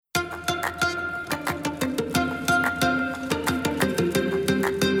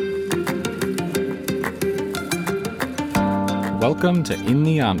Welcome to In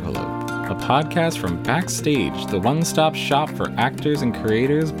the Envelope, a podcast from Backstage, the one-stop shop for actors and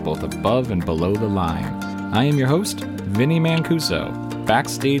creators both above and below the line. I am your host, Vinny Mancuso,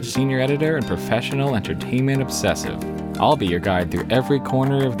 Backstage Senior Editor and Professional Entertainment Obsessive. I'll be your guide through every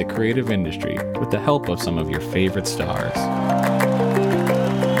corner of the creative industry with the help of some of your favorite stars.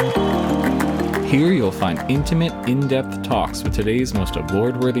 Here you'll find intimate, in-depth talks with today's most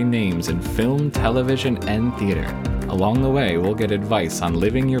award-worthy names in film, television, and theater. Along the way, we'll get advice on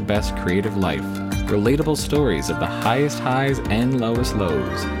living your best creative life, relatable stories of the highest highs and lowest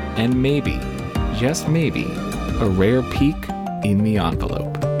lows, and maybe, just maybe, a rare peek in the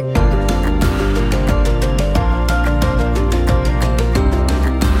envelope.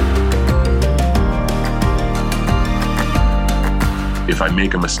 If I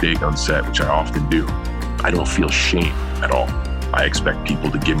make a mistake on set, which I often do, I don't feel shame at all. I expect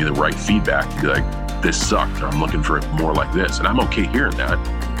people to give me the right feedback, to be like, this sucked, I'm looking for it more like this. And I'm okay hearing that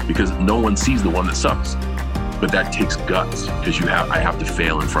because no one sees the one that sucks. But that takes guts because I have to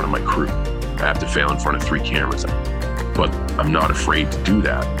fail in front of my crew. I have to fail in front of 3 cameras. But I'm not afraid to do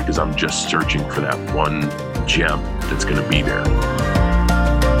that because I'm just searching for that one gem that's gonna be there.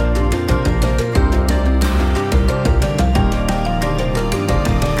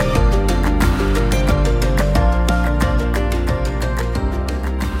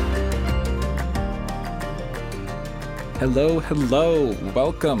 Hello.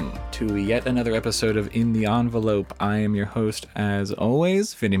 Welcome to yet another episode of In the Envelope. I am your host, as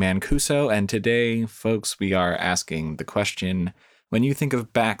always, Vinny Mancuso, and today, folks, we are asking the question, when you think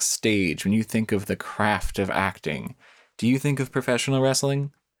of backstage, when you think of the craft of acting, do you think of professional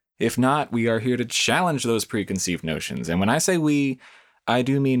wrestling? If not, we are here to challenge those preconceived notions. And when I say we, I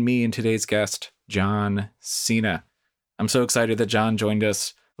do mean me and today's guest, John Cena. I'm so excited that John joined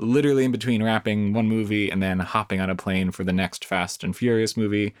us literally in between wrapping one movie and then hopping on a plane for the next Fast and Furious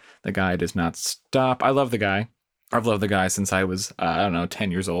movie. The guy does not stop. I love the guy. I've loved the guy since I was, 10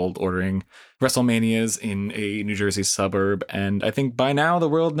 years old, ordering WrestleManias in a New Jersey suburb. And I think by now the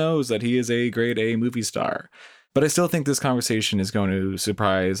world knows that he is a grade A movie star. But I still think this conversation is going to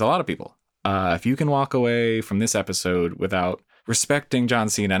surprise a lot of people. If you can walk away from this episode without respecting John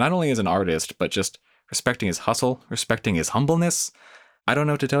Cena, not only as an artist, but just respecting his hustle, respecting his humbleness, I don't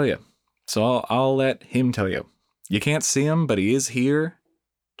know what to tell you, so I'll let him tell you. You can't see him, but he is here,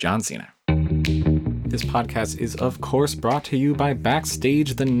 John Cena. This podcast is, of course, brought to you by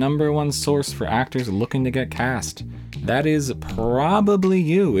Backstage, the #1 source for actors looking to get cast. That is probably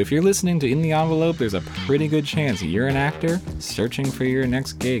you. If you're listening to In the Envelope, there's a pretty good chance you're an actor searching for your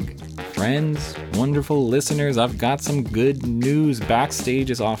next gig. Friends, wonderful listeners, I've got some good news. Backstage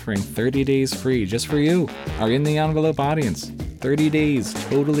is offering 30 days free just for you, our In the Envelope audience. 30 days,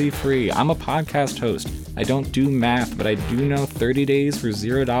 totally free. I'm a podcast host. I don't do math, but I do know 30 days for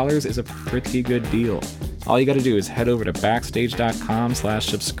 $0 is a pretty good deal. All you gotta do is head over to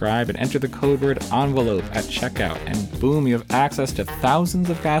backstage.com/subscribe and enter the code word envelope at checkout, and boom, you have access to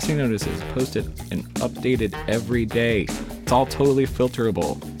thousands of casting notices posted and updated every day. It's all totally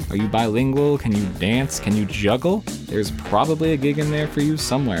filterable. Are you bilingual? Can you dance? Can you juggle? There's probably a gig in there for you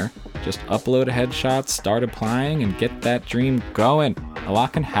somewhere. Just upload a headshot, start applying, and get that dream going. A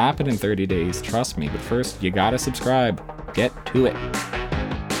lot can happen in 30 days, trust me, but first, you gotta subscribe. Get to it.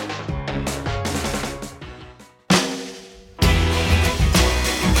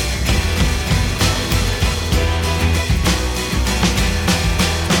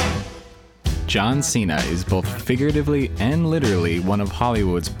 John Cena is both figuratively and literally one of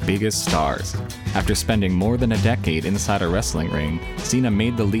Hollywood's biggest stars. After spending more than a decade inside a wrestling ring, Cena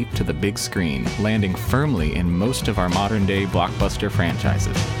made the leap to the big screen, landing firmly in most of our modern-day blockbuster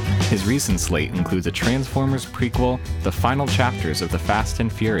franchises. His recent slate includes a Transformers prequel, the final chapters of the Fast and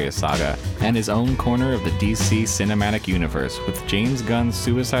Furious saga, and his own corner of the DC cinematic universe with James Gunn's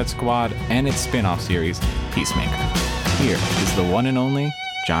Suicide Squad and its spin-off series, Peacemaker. Here is the one and only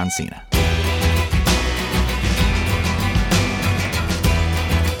John Cena.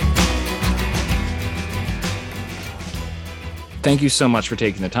 Thank you so much for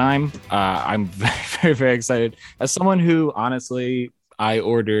taking the time. I'm very, very excited. As someone who, honestly, I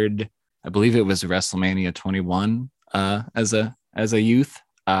ordered, I believe it was WrestleMania 21 as a youth.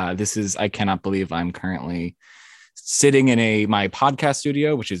 I cannot believe I'm currently sitting in my podcast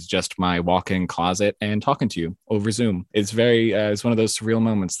studio, which is just my walk-in closet, and talking to you over Zoom. It's it's one of those surreal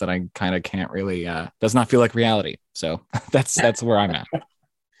moments that I kind of can't really, does not feel like reality. So that's where I'm at.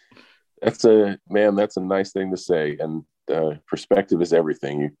 That's a nice thing to say. And perspective is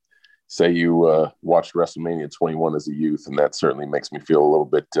everything. You say you watched WrestleMania 21 as a youth, and that certainly makes me feel a little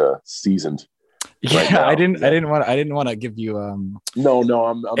bit seasoned right Yeah, now. I didn't want to give you No,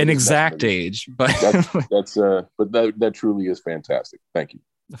 I'm an just messing exact with you. age, but But that truly is fantastic. Thank you.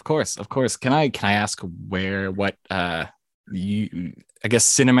 of course. Can I ask what you I guess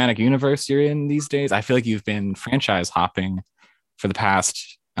cinematic universe you're in these days? I feel like you've been franchise hopping for the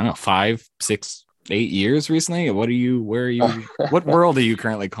past, I don't know, 5, 6, 8 years recently. Where are you, what world are you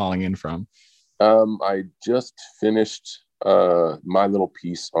currently calling in from? I just finished my little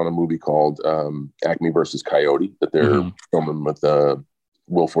piece on a movie called Acme versus Coyote that they're filming with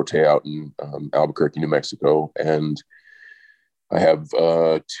Will Forte out in Albuquerque, New Mexico. And I have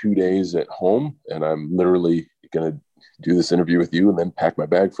 2 days at home, and I'm literally going to do this interview with you and then pack my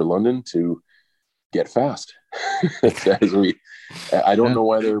bag for London to get fast. I don't know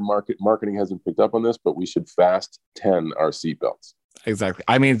why their marketing hasn't picked up on this, but we should fast 10 our seatbelts. Exactly.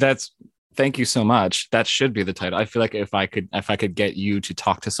 I mean, thank you so much. That should be the title. I feel like if I could get you to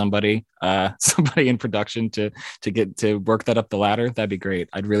talk to somebody in production to get to work that up the ladder, that'd be great.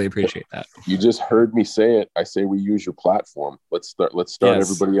 I'd really appreciate that. You just heard me say it. I say we use your platform. Let's start yes.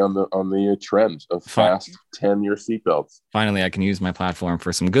 Everybody on the trend of fast 10 your seatbelts. Finally, I can use my platform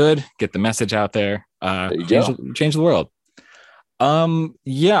for some good, get the message out there, change the world.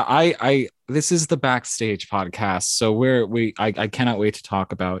 I this is the backstage podcast, so I cannot wait to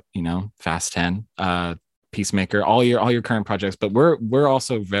talk about, Fast 10, Peacemaker, all your current projects, but we're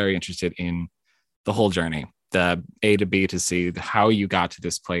also very interested in the whole journey, the A to B to C, how you got to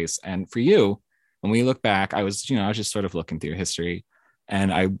this place. And for you, when we look back, I was just sort of looking through your history,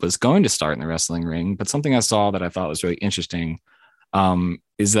 and I was going to start in the wrestling ring, but something I saw that I thought was really interesting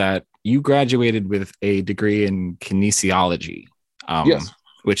is that you graduated with a degree in kinesiology. Yes.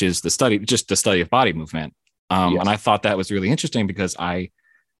 Which is the study of body movement. Yes. And I thought that was really interesting because I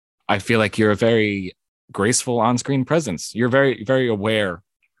feel like you're a very graceful on-screen presence. You're very, very aware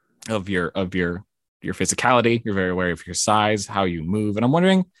of your physicality. You're very aware of your size, how you move. And I'm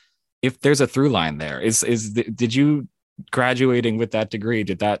wondering if there's a through line there. Did you graduating with that degree,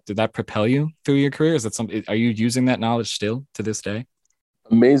 did that propel you through your career? Is that something, are you using that knowledge still to this day?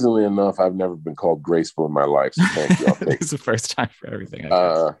 Amazingly enough, I've never been called graceful in my life. So thank you. It's the first time for everything.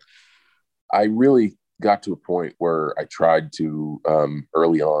 I really got to a point where I tried to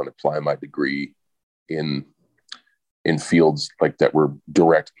early on apply my degree in fields like that were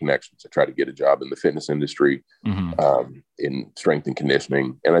direct connections. I tried to get a job in the fitness industry, in strength and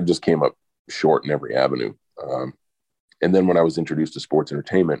conditioning, and I just came up short in every avenue. And then when I was introduced to sports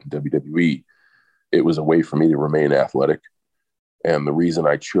entertainment and WWE, it was a way for me to remain athletic. And the reason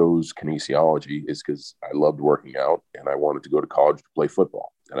I chose kinesiology is because I loved working out and I wanted to go to college to play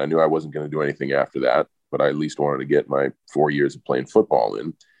football. And I knew I wasn't going to do anything after that, but I at least wanted to get my 4 years of playing football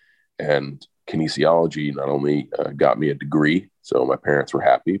in. And kinesiology not only got me a degree, so my parents were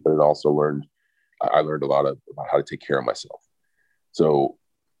happy, but I learned a lot about how to take care of myself. So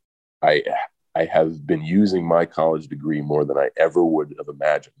I have been using my college degree more than I ever would have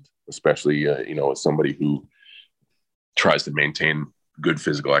imagined, especially, as somebody who tries to maintain good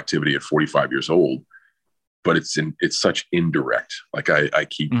physical activity at 45 years old, but it's such indirect. Like I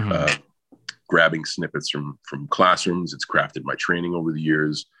keep grabbing snippets from classrooms. It's crafted my training over the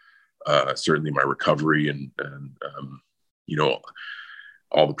years, certainly my recovery and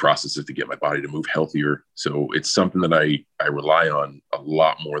all the processes to get my body to move healthier. So it's something that I rely on a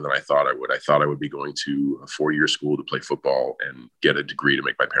lot more than I thought I would. I thought I would be going to a 4-year school to play football and get a degree to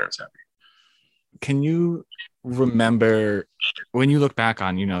make my parents happy. Can you remember when you look back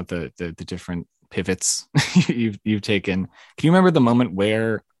on, the different pivots you've taken, can you remember the moment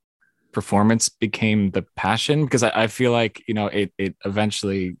where performance became the passion? Because I feel like, it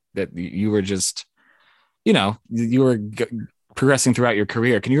eventually that you were just, you were progressing throughout your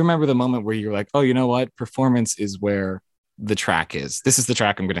career. Can you remember the moment where you're like, oh, you know what? Performance is where the track is. This is the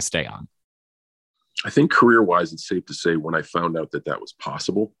track I'm going to stay on. I think career-wise, it's safe to say when I found out that was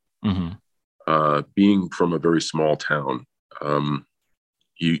possible, being from a very small town,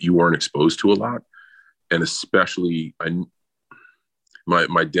 you weren't exposed to a lot. And especially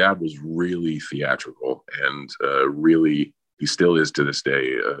my dad was really theatrical and really, he still is to this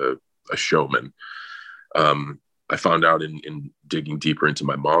day, a showman. I found out in digging deeper into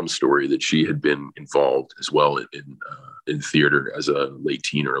my mom's story that she had been involved as well in theater as a late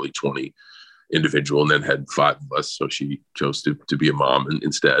teen, early 20 individual, and then had 5 of us. So she chose to be a mom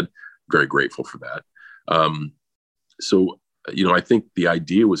instead. Very grateful for that. So, I think the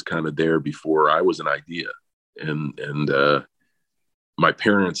idea was kind of there before I was an idea. And my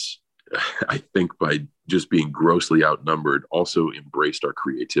parents, I think by just being grossly outnumbered, also embraced our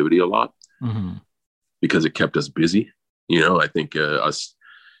creativity a lot because it kept us busy. I think us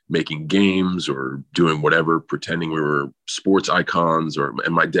making games or doing whatever, pretending we were sports icons.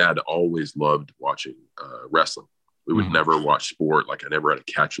 And my dad always loved watching wrestling. We would never watch sport. Like I never had a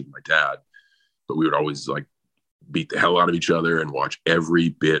catch with my dad, but we would always like beat the hell out of each other and watch every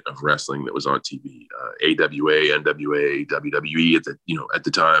bit of wrestling that was on TV. AWA, NWA, WWE at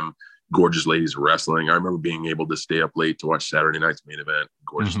the time, Gorgeous Ladies of Wrestling. I remember being able to stay up late to watch Saturday night's Main Event,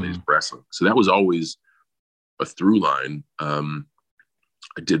 Gorgeous Ladies of Wrestling. So that was always a through line.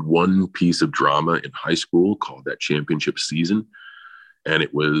 I did one piece of drama in high school called That Championship Season, and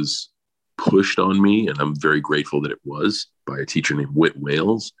it was pushed on me, and I'm very grateful that it was, by a teacher named Whit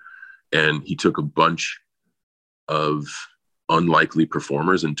Wales. And he took a bunch of unlikely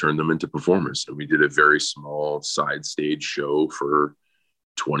performers and turned them into performers. And we did a very small side stage show for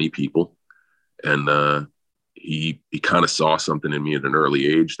 20 people. And he kind of saw something in me at an early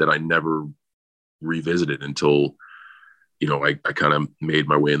age that I never revisited until, I kind of made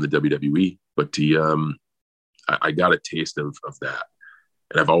my way in the WWE. But I got a taste of that.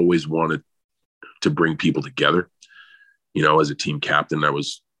 And I've always wanted to bring people together. As a team captain, I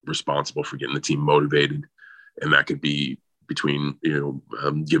was responsible for getting the team motivated. And that could be between,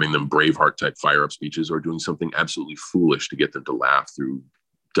 giving them Braveheart type fire up speeches or doing something absolutely foolish to get them to laugh through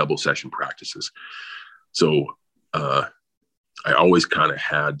double session practices. So I always kind of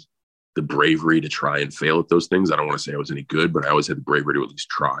had the bravery to try and fail at those things. I don't want to say I was any good, but I always had the bravery to at least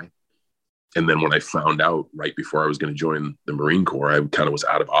try. And then when I found out right before I was going to join the Marine Corps, I kind of was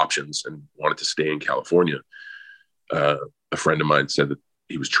out of options and wanted to stay in California. A friend of mine said that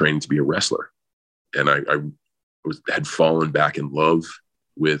he was training to be a wrestler. And I had fallen back in love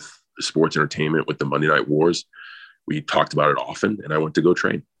with sports entertainment, with the Monday Night Wars. We talked about it often, and I went to go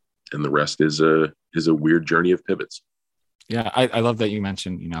train. And the rest is a weird journey of pivots. Yeah, I love that you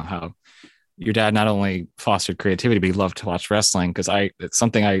mentioned, how your dad not only fostered creativity, but he loved to watch wrestling. Because it's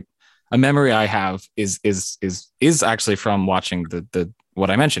something a memory I have is actually from watching the what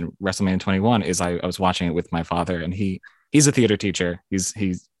I mentioned, WrestleMania 21. Is I was watching it with my father, and he's a theater teacher. He's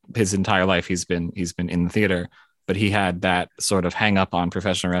his entire life he's been in the theater, but he had that sort of hang up on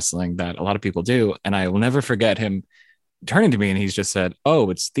professional wrestling that a lot of people do. And I will never forget him turning to me, and he's just said, "Oh,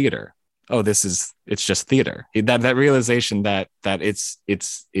 it's theater. Oh, it's just theater." That realization that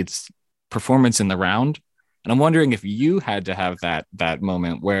it's performance in the round. And I'm wondering if you had to have that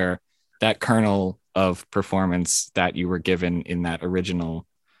moment where that kernel of performance that you were given in that original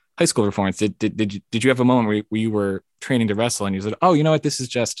high school performance, did you have a moment where you were training to wrestle and you said, "Oh, you know what? This is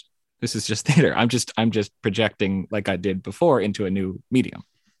just theater. I'm just projecting like I did before into a new medium."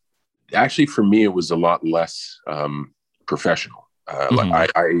 Actually, for me, it was a lot less professional.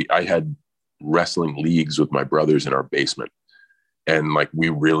 Like I had wrestling leagues with my brothers in our basement, and like we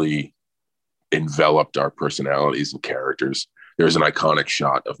really enveloped our personalities and characters. There's an iconic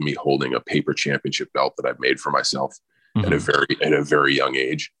shot of me holding a paper championship belt that I've made for myself at a very young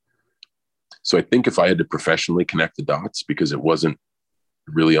age. So I think if I had to professionally connect the dots, because it wasn't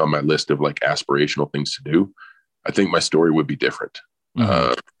really on my list of like aspirational things to do, I think my story would be different.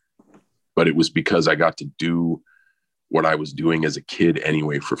 But it was because I got to do what I was doing as a kid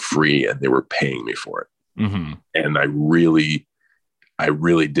anyway for free, and they were paying me for it. And I really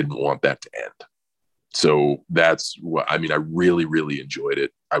didn't want that to end. So that's what, I really, really enjoyed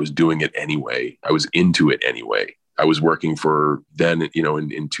it. I was doing it anyway. I was into it anyway. I was working for then,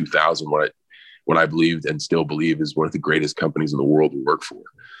 in 2000, what I believed and still believe is one of the greatest companies in the world to work for.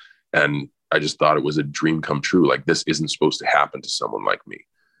 And I just thought it was a dream come true. Like, this isn't supposed to happen to someone like me.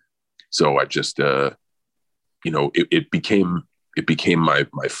 So I just, it became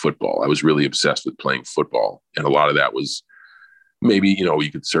my football. I was really obsessed with playing football. And a lot of that was maybe,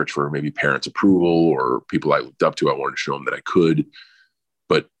 you could search for maybe parents' approval or people I looked up to. I wanted to show them that I could,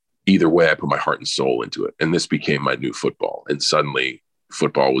 but either way, I put my heart and soul into it. And this became my new football. And suddenly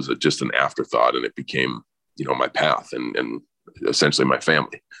football was just an afterthought, and it became, my path and essentially my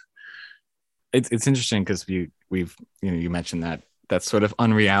family. It's interesting because you mentioned that sort of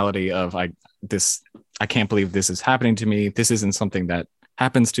unreality of I can't believe this is happening to me. This isn't something that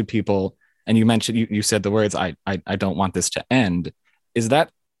happens to people. And you mentioned, you said the words, I don't want this to end. Is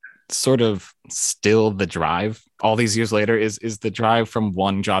that sort of still the drive all these years later? Is the drive from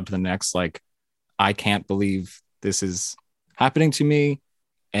one job to the next, like, I can't believe this is happening to me,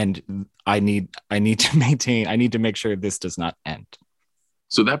 and I need to make sure this does not end?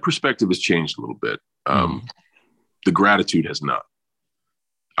 So that perspective has changed a little bit. The gratitude has not.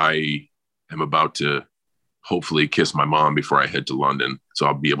 I am about to hopefully kiss my mom before I head to London. So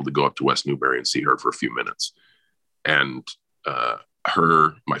I'll be able to go up to West Newbury and see her for a few minutes. And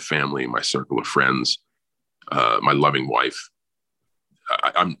her, my family, my circle of friends, my loving wife,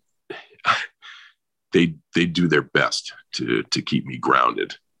 I'm they do their best to keep me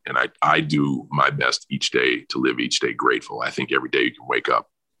grounded. And I do my best each day to live each day grateful. I think every day you can wake up,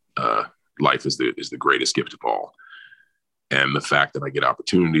 life is the greatest gift of all. And the fact that I get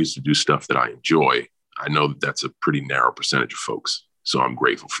opportunities to do stuff that I enjoy, I know that that's a pretty narrow percentage of folks. So I'm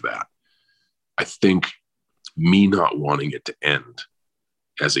grateful for that. I think me not wanting it to end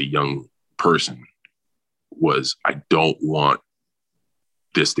as a young person was, I don't want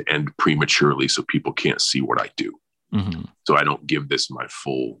this to end prematurely so people can't see what I do. Mm-hmm. So I don't give this my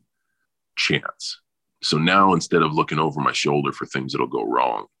full chance. So now, instead of looking over my shoulder for things that'll go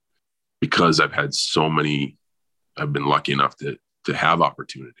wrong, because I've had so many, I've been lucky enough to have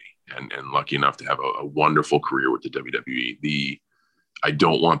opportunity and lucky enough to have a wonderful career with the WWE. I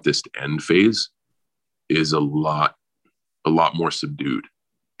don't want this to end phase is a lot more subdued.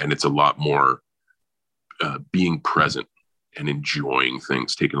 And it's a lot more being present and enjoying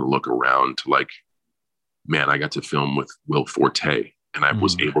things, taking a look around to like, man, I got to film with Will Forte and I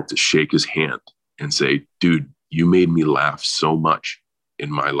was able to shake his hand and say, dude, you made me laugh so much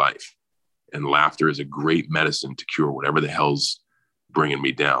in my life. And laughter is a great medicine to cure whatever the hell's bringing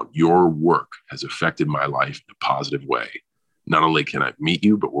me down. Your work has affected my life in a positive way. Not only can I meet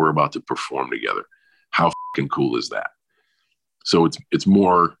you, but we're about to perform together. How fucking cool is that? So it's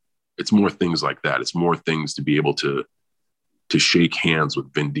more things like that. It's more things to be able to shake hands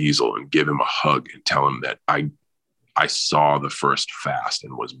with Vin Diesel and give him a hug and tell him that I saw the first Fast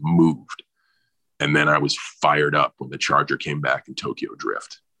and was moved. And then I was fired up when the Charger came back in Tokyo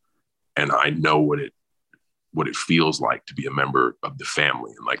Drift. And I know what it feels like to be a member of the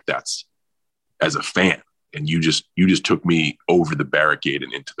family. And like, that's as a fan. And you just took me over the barricade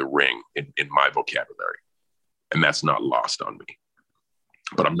and into the ring in my vocabulary. And that's not lost on me.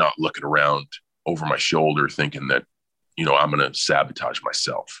 But I'm not looking around over my shoulder thinking that, you know, I'm going to sabotage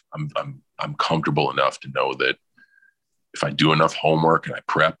myself. I'm comfortable enough to know that if I do enough homework and I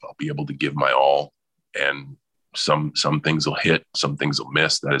prep, I'll be able to give my all. And some things will hit, some things will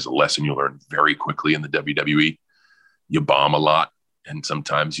miss. That is a lesson you learn very quickly in the WWE. You bomb a lot, and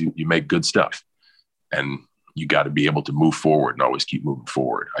sometimes you make good stuff. And you got to be able to move forward and always keep moving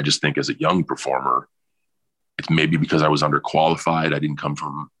forward. I just think as a young performer, it's maybe because I was underqualified. I didn't come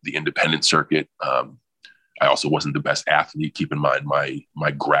from the independent circuit. I also wasn't the best athlete. Keep in mind,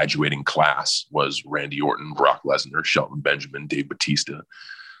 my graduating class was Randy Orton, Brock Lesnar, Shelton Benjamin, Dave Bautista.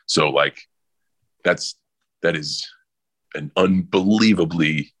 So like that is an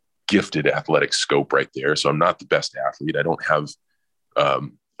unbelievably gifted athletic scope right there. So I'm not the best athlete. I don't have a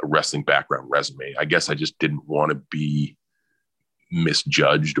wrestling background resume. I guess I just didn't want to be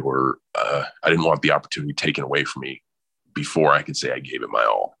misjudged, or I didn't want the opportunity taken away from me before I could say I gave it my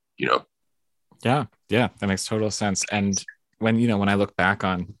all, you know? Yeah, that makes total sense. And when I look back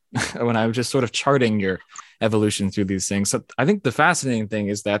on when I was just sort of charting your evolution through these things, so I think the fascinating thing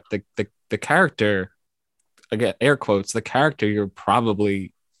is that the character, again, air quotes, the character you're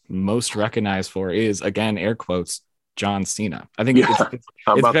probably most recognized for is, again, air quotes, John Cena. I think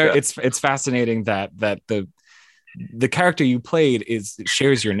it's fascinating that the character you played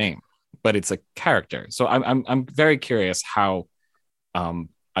shares your name, but it's a character. So I'm very curious how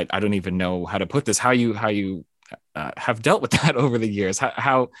I don't even know how to put this, how you have dealt with that over the years,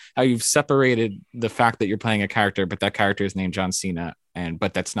 how you've separated the fact that you're playing a character, but that character is named John Cena,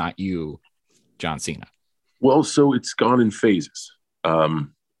 but that's not you, John Cena. Well, so it's gone in phases.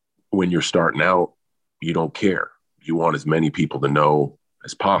 When you're starting out, you don't care. You want as many people to know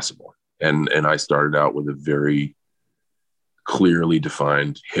as possible. And I started out with a very clearly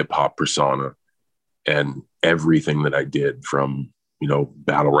defined hip hop persona, and everything that I did, from, you know,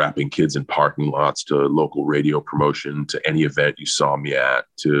 battle rapping kids in parking lots to local radio promotion to any event you saw me at,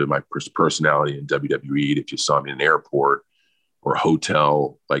 to my personality in WWE. If you saw me in an airport or a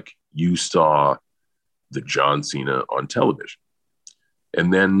hotel, like, you saw the John Cena on television.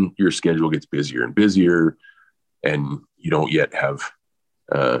 And then your schedule gets busier and busier, and you don't yet have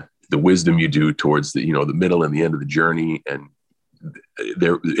the wisdom you do towards the middle and the end of the journey. And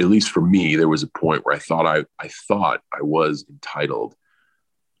there, at least for me, there was a point where I thought I was entitled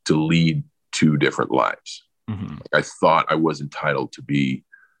to lead two different lives. Mm-hmm. I thought I was entitled to be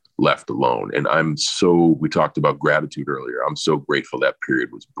left alone. And we talked about gratitude earlier. I'm so grateful that period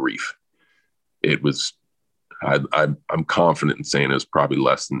was brief. It was, I'm confident in saying it was probably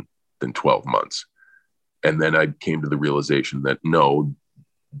less than 12 months. And then I came to the realization that no,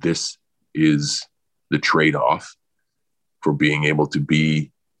 this is the trade-off for being able to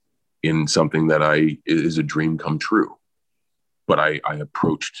be in something that is a dream come true. But I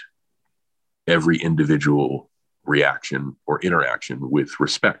approached every individual reaction or interaction with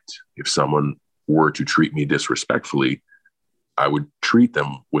respect. If someone were to treat me disrespectfully, I would treat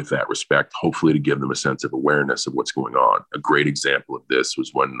them with that respect, hopefully to give them a sense of awareness of what's going on. A great example of this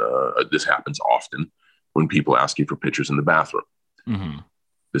was when this happens often when people ask you for pictures in the bathroom. Mm-hmm.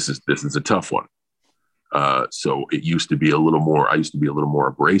 This is a tough one. So it used to be I used to be a little more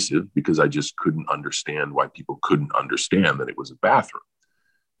abrasive because I just couldn't understand why people couldn't understand that it was a bathroom.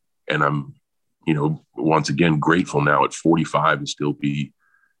 And I'm, once again, grateful now at 45 to still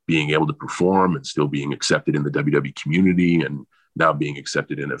being able to perform and still being accepted in the WWE community, and now being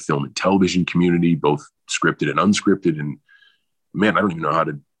accepted in a film and television community, both scripted and unscripted. And man, I don't even know how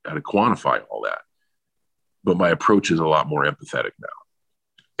to quantify all that. But my approach is a lot more empathetic now.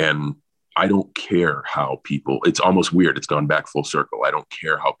 And I don't care how people, it's almost weird. It's gone back full circle. I don't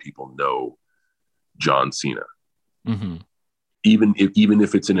care how people know John Cena. Mm-hmm. Even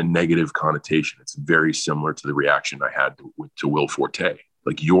if it's in a negative connotation, it's very similar to the reaction I had to Will Forte.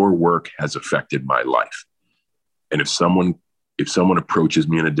 Like, your work has affected my life. And if someone approaches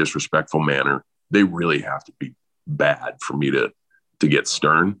me in a disrespectful manner, they really have to be bad for me to get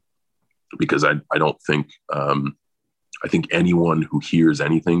stern, because I don't think, I think anyone who hears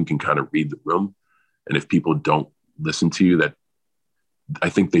anything can kind of read the room. And if people don't listen to you, that I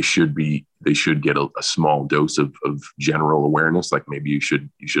think they should get a small dose of general awareness. Like, maybe you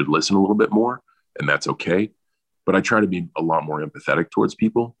should listen a little bit more, and that's okay. But I try to be a lot more empathetic towards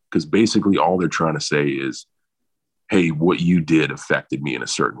people, because basically all they're trying to say is, hey, what you did affected me in a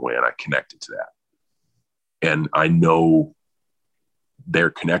certain way, and I connected to that. And I know their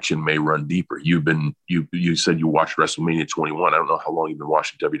connection may run deeper. You said you watched WrestleMania 21. I don't know how long you've been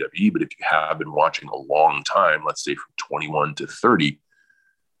watching WWE, but if you have been watching a long time, let's say from 21 to 30,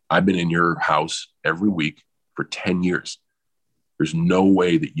 I've been in your house every week for 10 years. There's no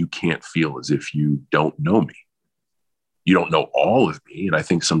way that you can't feel as if you don't know me. You don't know all of me. And I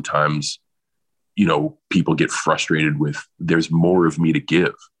think sometimes, people get frustrated with, there's more of me to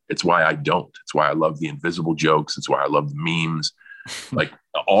give. It's why I don't. It's why I love the invisible jokes. It's why I love the memes, like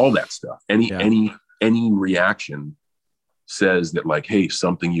all that stuff. Any reaction says that, like, hey,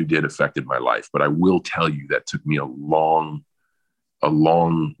 something you did affected my life. But I will tell you that took me a long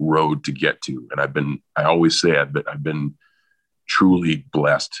road to get to. And I always say I've been truly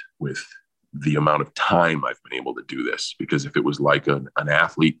blessed with the amount of time I've been able to do this, because if it was like an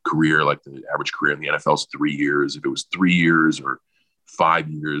athlete career, like the average career in the NFL is 3 years, if it was 3 years or 5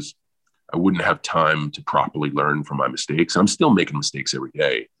 years, I wouldn't have time to properly learn from my mistakes. I'm still making mistakes every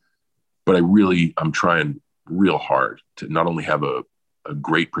day, but I'm trying real hard to not only have a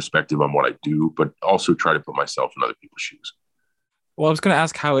great perspective on what I do, but also try to put myself in other people's shoes. Well, I was going to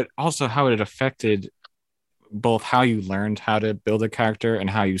ask how it affected both how you learned how to build a character and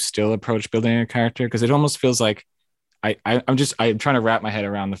how you still approach building a character, because it almost feels like I'm trying to wrap my head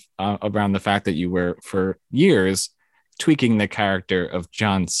around the fact that you were for years tweaking the character of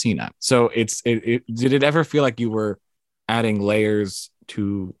John Cena. So did it ever feel like you were adding layers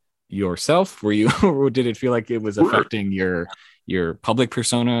to yourself? Or did it feel like it was affecting your public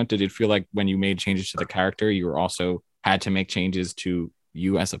persona? Did it feel like when you made changes to the character, you were also had to make changes to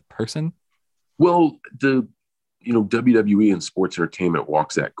you as a person? Well, WWE and sports entertainment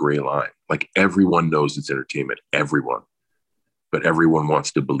walks that gray line. Like, everyone knows it's entertainment, everyone, but everyone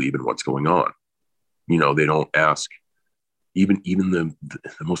wants to believe in what's going on. They don't ask, even the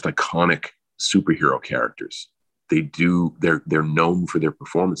most iconic superhero characters, they're known for their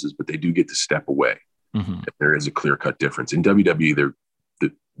performances, but they do get to step away. Mm-hmm. There is a clear-cut difference. In WWE,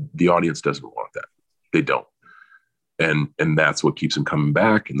 the audience doesn't want that. They don't. And that's what keeps them coming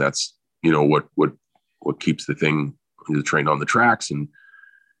back. And that's, what keeps the train on the tracks. And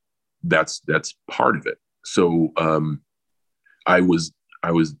that's part of it. So I was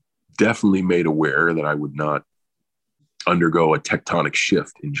definitely made aware that I would not undergo a tectonic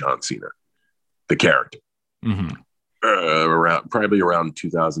shift in John Cena, the character. Mm-hmm. Around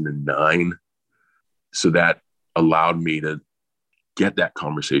 2009. So that allowed me to get that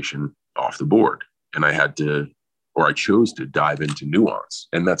conversation off the board. And I chose to dive into nuance.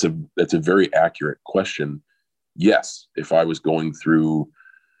 And that's a very accurate question. Yes, if I was going through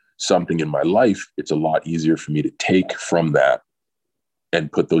something in my life, it's a lot easier for me to take from that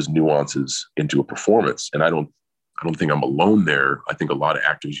and put those nuances into a performance. And I don't think I'm alone there. I think a lot of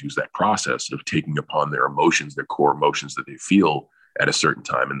actors use that process of taking upon their emotions, their core emotions that they feel at a certain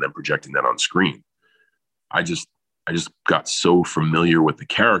time, and then projecting that on screen. I just got so familiar with the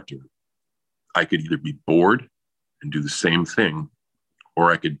character. I could either be bored and do the same thing,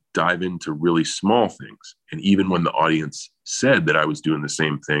 or I could dive into really small things. And even when the audience said that I was doing the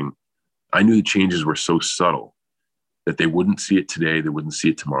same thing, I knew the changes were so subtle that they wouldn't see it today, they wouldn't see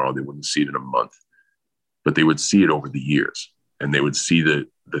it tomorrow, they wouldn't see it in a month, but they would see it over the years, and they would see it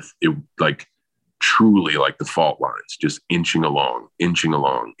like truly like the fault lines, just inching along, inching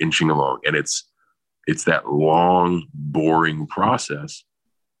along, inching along. And it's that long, boring process,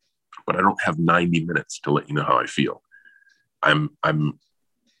 but I don't have 90 minutes to let you know how I feel.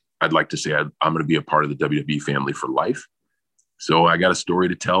 I'd like to say I'm going to be a part of the WWE family for life. So I got a story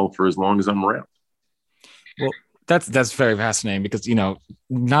to tell for as long as I'm around. Well, that's very fascinating because,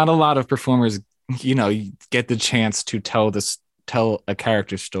 not a lot of performers, get the chance to tell a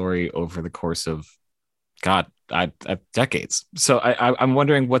character story over the course of decades. So I'm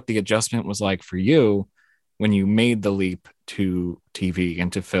wondering what the adjustment was like for you when you made the leap to TV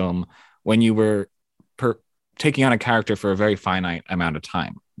and to film, when you were taking on a character for a very finite amount of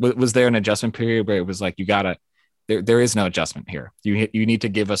time. Was there an adjustment period where it was like, there is no adjustment here. You need to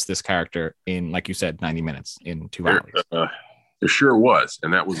give us this character in, like you said, 90 minutes, in 2 hours. There sure was.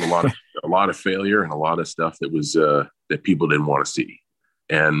 And that was a lot of failure and a lot of stuff that was, that people didn't want to see.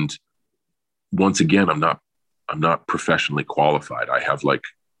 And once again, I'm not professionally qualified. I have like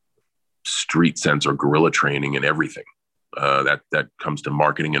street sense or guerrilla training and everything. That comes to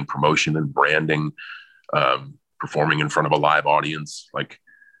marketing and promotion and branding, performing in front of a live audience, like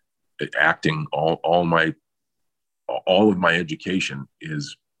acting. All of my education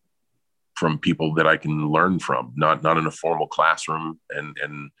is from people that I can learn from, not in a formal classroom,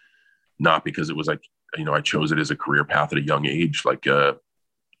 and not because it was like, I chose it as a career path at a young age. Like, I've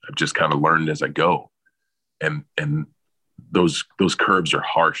just kind of learned as I go. And those curves are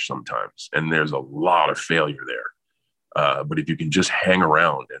harsh sometimes, and there's a lot of failure there. But if you can just hang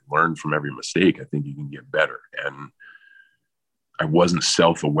around and learn from every mistake, I think you can get better. And I wasn't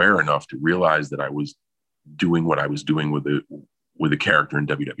self-aware enough to realize that I was doing what I was doing with a character in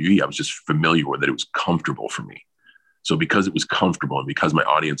WWE. I was just familiar with it. It was comfortable for me. So because it was comfortable and because my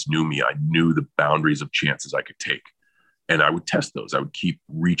audience knew me, I knew the boundaries of chances I could take. And I would test those. I would keep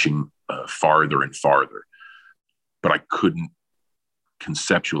reaching farther and farther. But I couldn't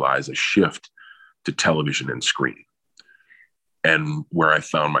conceptualize a shift to television and screen. And where I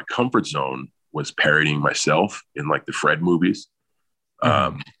found my comfort zone was parodying myself in like the Fred movies,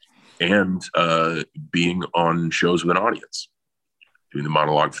 and being on shows with an audience, doing the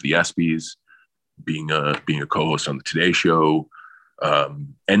monologue for the ESPYs, being a co-host on the Today Show,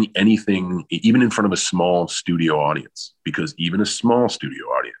 anything, even in front of a small studio audience, because even a small studio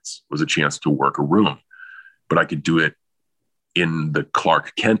audience was a chance to work a room. But I could do it in the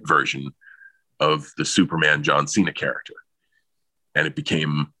Clark Kent version of the Superman John Cena character. And it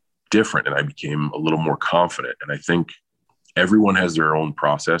became different, and I became a little more confident. And I think everyone has their own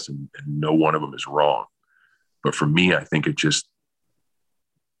process, and no one of them is wrong. But for me, I think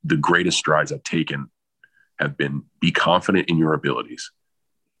the greatest strides I've taken have been: be confident in your abilities.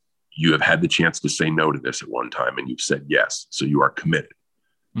 You have had the chance to say no to this at one time, and you've said yes. So you are committed.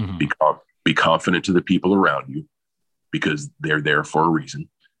 Mm-hmm. Be confident to the people around you, because they're there for a reason,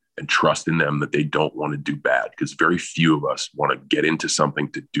 and trust in them that they don't want to do bad, because very few of us want to get into something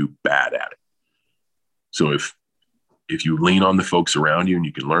to do bad at it. So if you lean on the folks around you and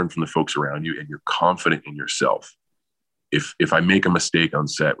you can learn from the folks around you and you're confident in yourself, if I make a mistake on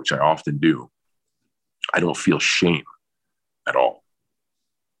set, which I often do, I don't feel shame at all.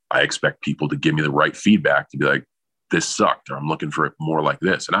 I expect people to give me the right feedback, to be like, this sucked, or I'm looking for it more like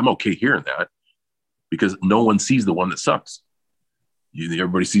this. And I'm okay hearing that, because no one sees the one that sucks.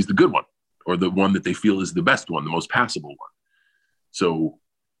 Everybody sees the good one, or the one that they feel is the best one, the most passable one. So,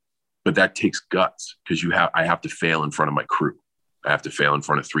 but that takes guts, because I have to fail in front of my crew. I have to fail in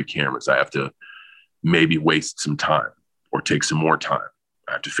front of 3 cameras. I have to maybe waste some time or take some more time.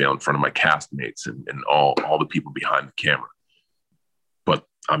 I have to fail in front of my castmates and all the people behind the camera. But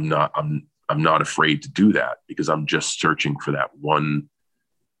I'm not afraid to do that, because I'm just searching for that one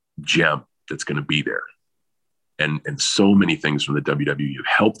gem that's going to be there. And so many things from the WWE have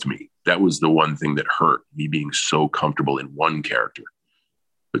helped me. That was the one thing that hurt me, being so comfortable in one character.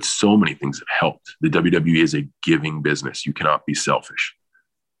 But so many things have helped. The WWE is a giving business. You cannot be selfish.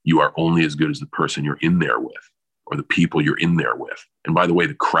 You are only as good as the person you're in there with, or the people you're in there with. And by the way,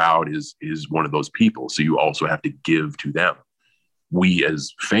 the crowd is one of those people. So you also have to give to them. We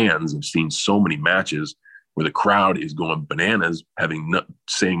as fans have seen so many matches where the crowd is going bananas,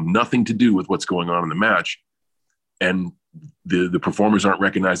 saying nothing to do with what's going on in the match. And the performers aren't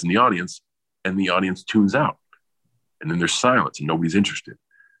recognized in the audience, and the audience tunes out. And then there's silence and nobody's interested.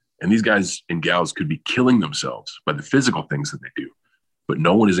 And these guys and gals could be killing themselves by the physical things that they do, but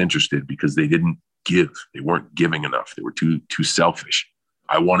no one is interested because they didn't give. They weren't giving enough. They were too selfish.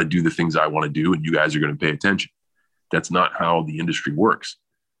 I want to do the things I want to do, and you guys are going to pay attention. That's not how the industry works.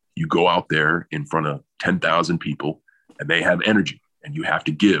 You go out there in front of 10,000 people and they have energy and you have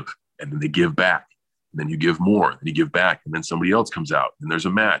to give, and then they give back, and then you give more, and you give back, and then somebody else comes out and there's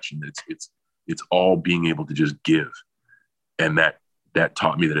a match, and it's all being able to just give. And that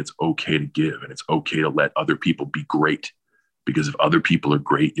taught me that it's okay to give, and it's okay to let other people be great, because if other people are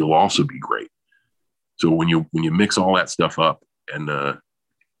great, you'll also be great. So when you mix all that stuff up and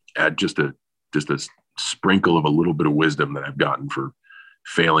add just a sprinkle of a little bit of wisdom that I've gotten for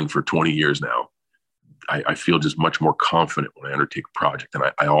failing for 20 years now, I feel just much more confident when I undertake a project. And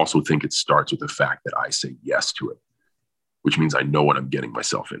I also think it starts with the fact that I say yes to it, which means I know what I'm getting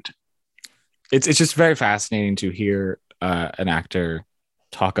myself into. It's just very fascinating to hear an actor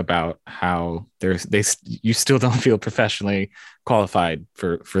talk about how you still don't feel professionally qualified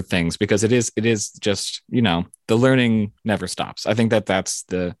for things, because it is just, the learning never stops. I think that's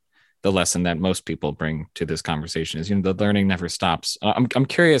the lesson that most people bring to this conversation is, the learning never stops. I'm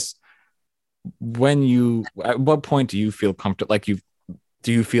curious, at what point do you feel comfortable,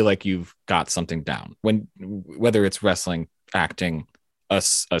 do you feel like you've got something down, whether it's wrestling, acting, a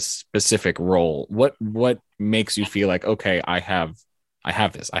specific role? What makes you feel like, okay, I have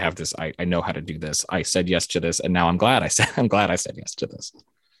this, I know how to do this, I said yes to this, and now I'm glad I said yes to this?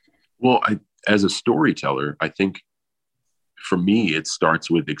 Well, as a storyteller, I think for me, it starts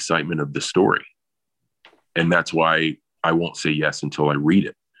with excitement of the story. And that's why I won't say yes until I read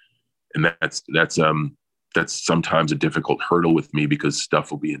it. And that's sometimes a difficult hurdle with me, because stuff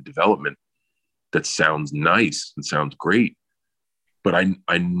will be in development that sounds nice and sounds great, but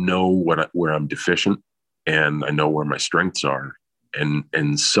I know where I'm deficient, and I know where my strengths are,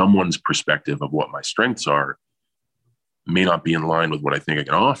 and someone's perspective of what my strengths are may not be in line with what I think I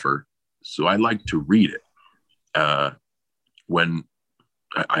can offer. So I like to read it. When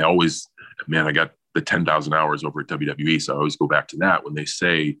I always, I got the 10,000 hours over at WWE. So I always go back to that when they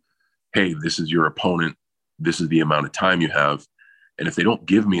say, hey, this is your opponent, this is the amount of time you have. And if they don't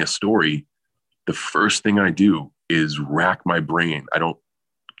give me a story, the first thing I do is rack my brain. I don't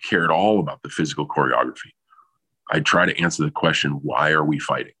care at all about the physical choreography. I try to answer the question, why are we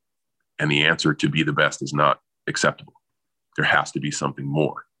fighting? And the answer, to be the best, is not acceptable. There has to be something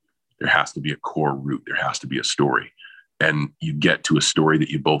more. There has to be a core root. There has to be a story. And you get to a story that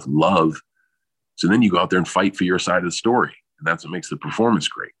you both love. So then you go out there and fight for your side of the story. And that's what makes the performance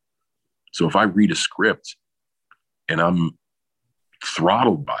great. So if I read a script and I'm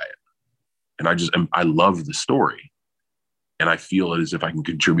throttled by it, and I love the story, and I feel as if I can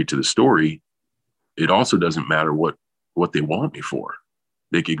contribute to the story, it also doesn't matter what they want me for.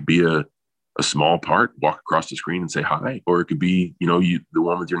 They could be a small part, walk across the screen and say hi, or it could be, the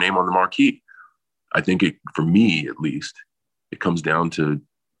one with your name on the marquee. I think for me, at least, it comes down to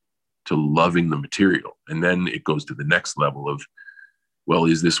loving the material. And then it goes to the next level of, well,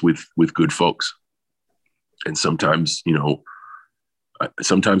 is this with good folks? And sometimes,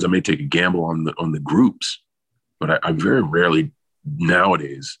 sometimes I may take a gamble on the groups, but I very rarely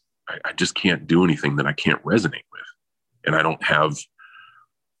nowadays, I just can't do anything that I can't resonate with. And I don't have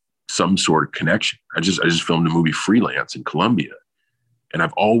some sort of connection. I just filmed a movie Freelance in Colombia, and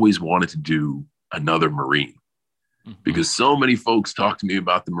I've always wanted to do another Marine, because so many folks talk to me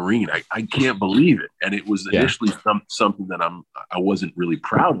about the Marine. I can't believe it. And it was initially something that I wasn't really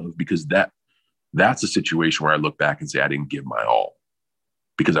proud of, because that's a situation where I look back and say, I didn't give my all,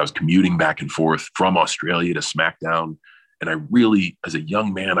 because I was commuting back and forth from Australia to SmackDown. And I really, as a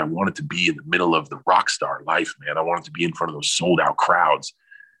young man, I wanted to be in the middle of the rock star life, man. I wanted to be in front of those sold out crowds.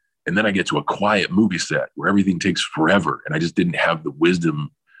 And then I get to a quiet movie set where everything takes forever. And I just didn't have the wisdom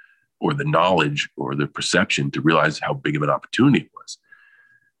or the knowledge or the perception to realize how big of an opportunity it was.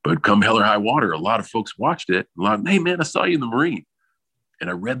 But come hell or high water, a lot of folks watched it. Hey man, I saw you in the Marine. And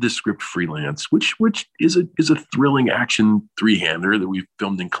I read this script Freelance, which is a thrilling action 3-hander that we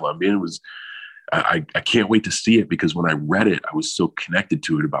filmed in Colombia. It was, I can't wait to see it, because when I read it, I was so connected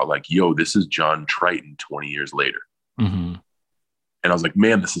to it about like, yo, this is John Triton 20 years later. Mm-hmm. And I was like,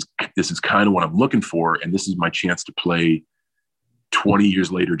 man, this is kind of what I'm looking for. And this is my chance to play 20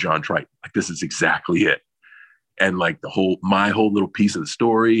 years later John Triton. Like, this is exactly it. And like my whole little piece of the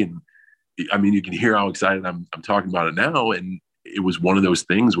story. And I mean, you can hear how excited I'm talking about it now. And it was one of those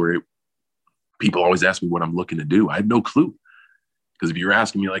things where people always ask me what I'm looking to do. I had no clue. Because if you're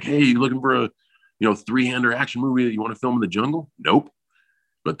asking me like, hey, you looking for a 3-hander action movie that you want to film in the jungle? Nope.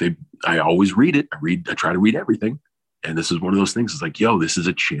 But I always read it. I try to read everything. And this is one of those things. It's like, yo, this is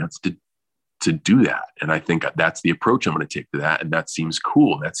a chance to do that. And I think that's the approach I'm going to take to that. And that seems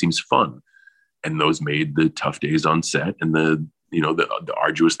cool. That seems fun. And those made the tough days on set and the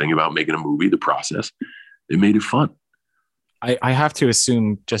arduous thing about making a movie, the process, it made it fun. I have to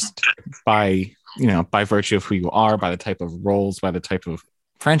assume just by, by virtue of who you are, by the type of roles, by the type of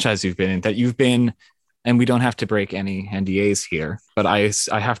franchise you've been in, that you've been, and we don't have to break any NDAs here, but I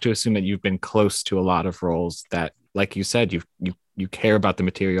have to assume that you've been close to a lot of roles that, like you said, you care about the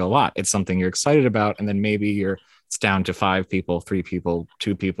material a lot. It's something you're excited about, and then maybe it's down to 5 people, 3 people,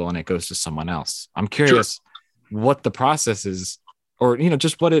 2 people, and it goes to someone else. I'm curious what the process is, or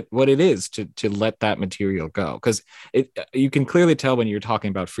just what it is to let that material go, because you can clearly tell when you're talking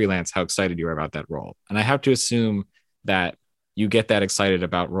about freelance how excited you are about that role, and I have to assume that you get that excited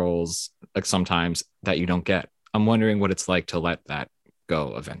about roles like sometimes that you don't get. I'm wondering what it's like to let that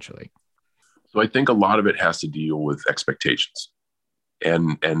go eventually. So I think a lot of it has to deal with expectations,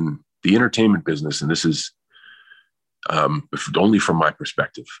 and the entertainment business, and this is only from my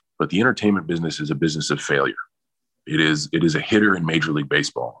perspective, but the entertainment business is a business of failure. It is a hitter in Major League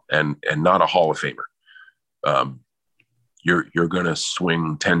Baseball, and not a Hall of Famer. You're going to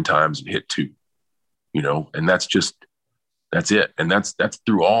swing 10 times and hit 2, and that's it. And that's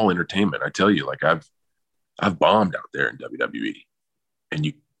through all entertainment. I tell you, like I've bombed out there in WWE,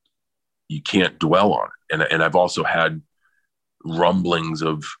 and you can't dwell on it. And I've also had rumblings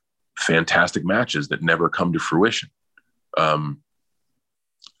of fantastic matches that never come to fruition.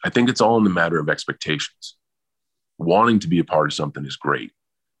 I think it's all in the matter of expectations. Wanting to be a part of something is great.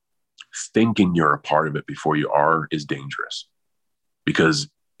 Thinking you're a part of it before you are is dangerous, because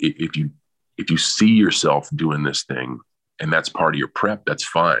if you see yourself doing this thing and that's part of your prep, that's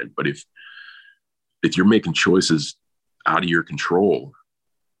fine. But if you're making choices out of your control,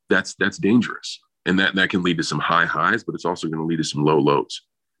 that's dangerous, and that can lead to some high highs, but it's also going to lead to some low lows.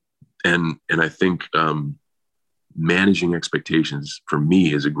 And I think managing expectations for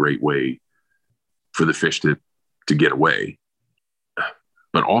me is a great way for the fish to get away,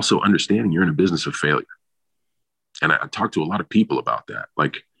 but also understanding you're in a business of failure. And I talk to a lot of people about that.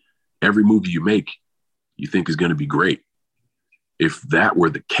 Like, every movie you make, you think is going to be great. If that were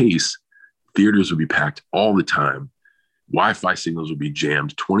the case, theaters would be packed all the time. Wi-Fi signals would be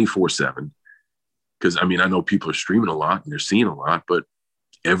jammed 24/7. Because I know people are streaming a lot and they're seeing a lot, but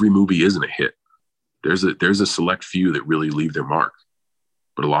every movie isn't a hit. There's a select few that really leave their mark,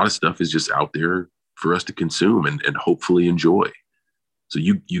 but a lot of stuff is just out there for us to consume and hopefully enjoy. So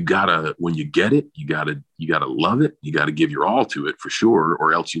you gotta, when you get it, you gotta love it. You gotta give your all to it for sure.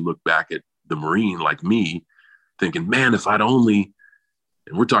 Or else you look back at the Marine like me thinking, man, if I'd only,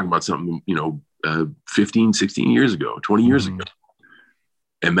 and we're talking about something, 15, 16 years ago, 20 years ago.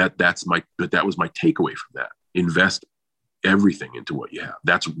 And that was my takeaway from that. Invest everything into what you have.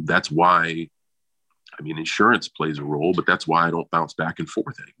 That's why, insurance plays a role, but that's why I don't bounce back and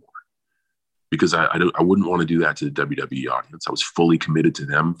forth anymore. Because I wouldn't want to do that to the WWE audience. I was fully committed to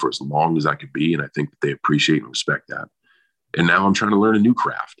them for as long as I could be. And I think that they appreciate and respect that. And now I'm trying to learn a new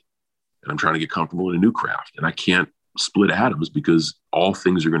craft, and I'm trying to get comfortable in a new craft. And I can't split atoms, because all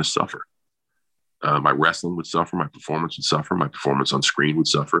things are going to suffer. My wrestling would suffer. My performance would suffer. My performance on screen would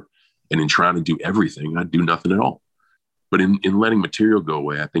suffer. And in trying to do everything, I'd do nothing at all. But in letting material go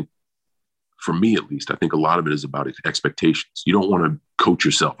away, I think, for me at least, I think a lot of it is about expectations. You don't want to coach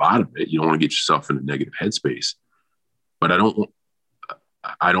yourself out of it. You don't want to get yourself in a negative headspace. But I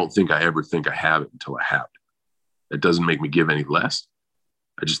don't think I ever think I have it until I have it. It doesn't make me give any less.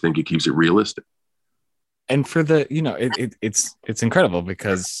 I just think it keeps it realistic. And for the, it's incredible,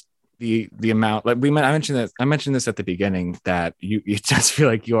 because the amount, like I mentioned this at the beginning, that you just feel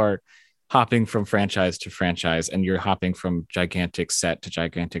like you're hopping from franchise to franchise, and you're hopping from gigantic set to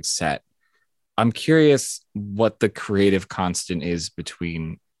gigantic set. I'm curious what the creative constant is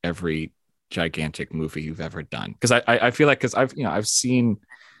between every gigantic movie you've ever done. Because I feel like, because I've seen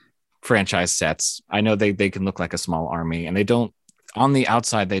franchise sets. I know they can look like a small army, and they don't, on the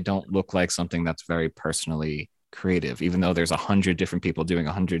outside, they don't look like something that's very personally creative, even though there's 100 different people doing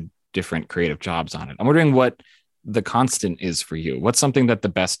 100 different creative jobs on it. I'm wondering what the constant is for you. What's something that the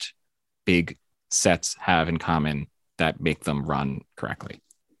best big sets have in common that make them run correctly?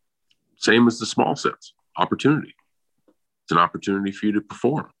 Same as the small sets, opportunity. It's an opportunity for you to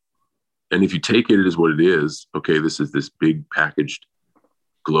perform. And if you take it as what it is, okay, this is this big packaged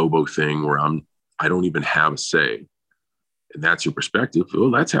Globo thing where I don't even have a say, and that's your perspective.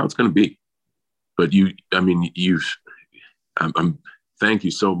 Well, that's how it's going to be. But thank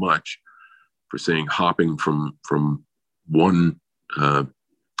you so much for saying hopping from one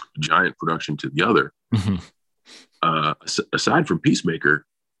giant production to the other. Mm-hmm. Aside from Peacemaker,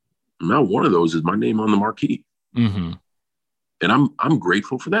 not one of those is my name on the marquee. Mm-hmm. And I'm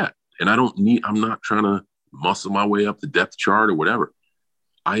grateful for that. And I'm not trying to muscle my way up the depth chart or whatever.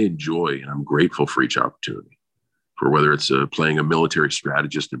 I enjoy and I'm grateful for each opportunity. for whether it's playing a military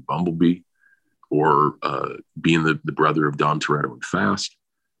strategist in Bumblebee, or being the brother of Dom Toretto in Fast,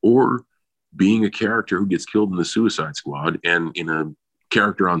 or being a character who gets killed in the Suicide Squad, and in a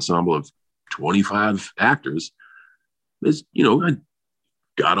character ensemble of 25 actors, is, I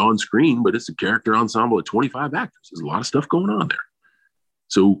got on screen, but it's a character ensemble of 25 actors. There's a lot of stuff going on there.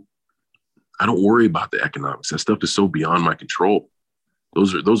 So I don't worry about the economics. That stuff is so beyond my control.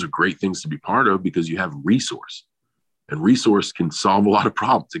 Those are great things to be part of because you have resource. And resource can solve a lot of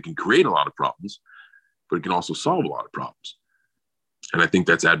problems. It can create a lot of problems, but it can also solve a lot of problems. And I think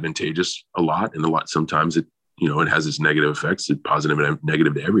that's advantageous a lot. And sometimes it has its negative effects, it's positive and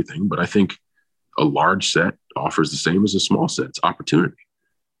negative to everything. But I think a large set offers the same as a small set. It's opportunity.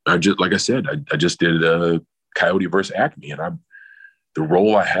 I just did Coyote versus Acme, and the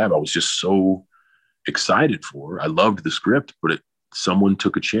role I have, I was just so excited for. I loved the script, but someone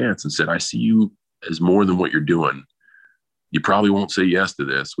took a chance and said, I see you as more than what you're doing. You probably won't say yes to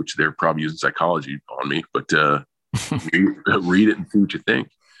this, which they're probably using psychology on me, but read it and see what you think.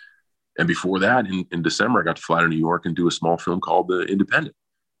 And before that, in December, I got to fly to New York and do a small film called The Independent,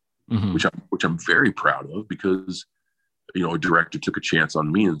 mm-hmm. which I'm very proud of because, a director took a chance on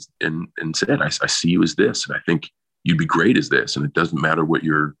me and said, I see you as this, and I think you'd be great as this. And it doesn't matter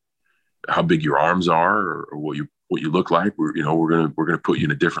how big your arms are or what you look like. We're gonna put you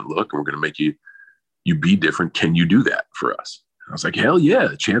in a different look, and we're gonna make you be different. Can you do that for us? And I was like, hell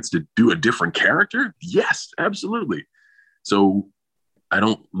yeah, a chance to do a different character? Yes, absolutely. So I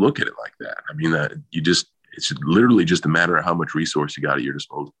don't look at it like that. I mean, it's literally just a matter of how much resource you got at your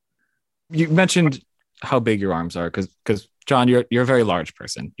disposal. You mentioned how big your arms are because John, you're a very large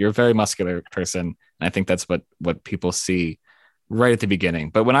person. You're a very muscular person. And I think that's what people see right at the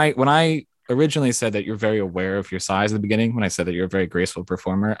beginning. But when I originally said that you're very aware of your size at the beginning, when I said that you're a very graceful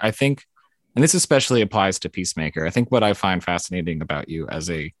performer, I think, and this especially applies to Peacemaker, I think what I find fascinating about you as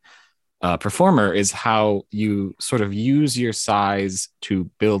a performer is how you sort of use your size to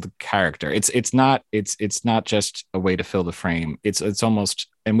build character. It's not just a way to fill the frame. It's almost,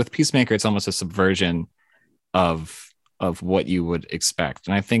 and with Peacemaker, it's almost a subversion of what you would expect.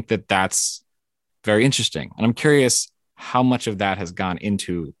 And I think that that's very interesting. And I'm curious how much of that has gone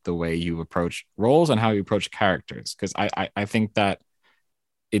into the way you approach roles and how you approach characters. Because I think that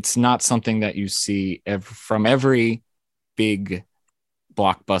it's not something that you see from every big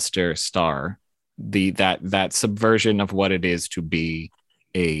blockbuster star, that subversion of what it is to be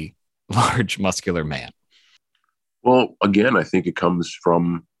a large muscular man. Well, again, I think it comes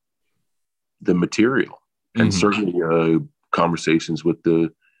from the material and mm-hmm. certainly conversations with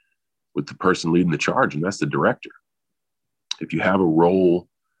the person leading the charge, and that's the director. If you have a role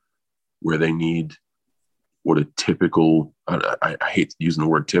where they need what a typical, I hate using the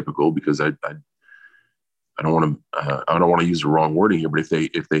word typical because I don't want to use the wrong wording here, but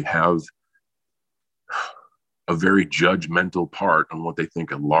if they have a very judgmental part on what they think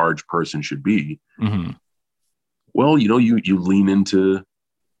a large person should be, mm-hmm. well, you lean into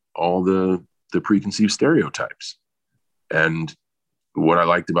all the preconceived stereotypes. And what I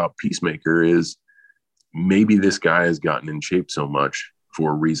liked about Peacemaker is maybe this guy has gotten in shape so much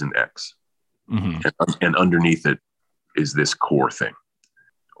for reason X, mm-hmm. and underneath it is this core thing.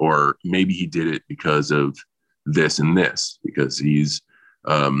 Or maybe he did it because of this and this, because he's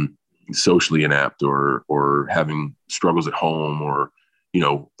socially inept or having struggles at home, or,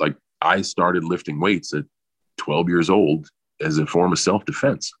 like I started lifting weights at 12 years old as a form of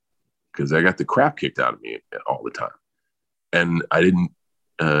self-defense because I got the crap kicked out of me all the time. And I didn't,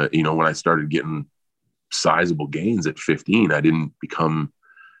 when I started getting sizable gains at 15, I didn't become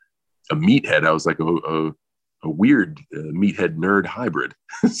a meathead. I was like a weird meathead nerd hybrid.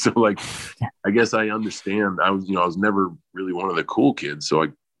 So like, I guess I understand. I was never really one of the cool kids. So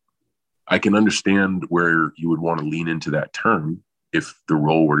I can understand where you would want to lean into that term if the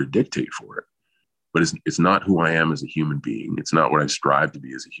role were to dictate for it. But it's not who I am as a human being. It's not what I strive to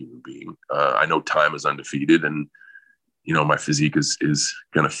be as a human being. I know time is undefeated, and my physique is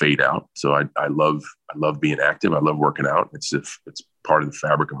going to fade out. So I love being active. I love working out. It's part of the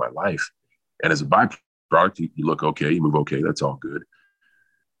fabric of my life. And as a byproduct, you look okay, you move okay. That's all good.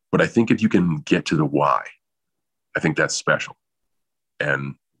 But I think if you can get to the why, I think that's special.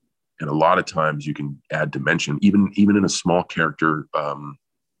 And a lot of times you can add dimension, even in a small character,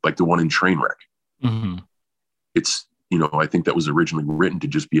 like the one in Trainwreck. Mm-hmm. It's, I think that was originally written to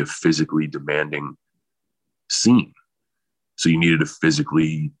just be a physically demanding scene. So you needed a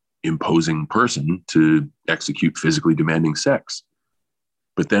physically imposing person to execute physically demanding sex.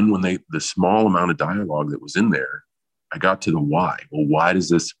 But then when the small amount of dialogue that was in there, I got to the why. Well, why does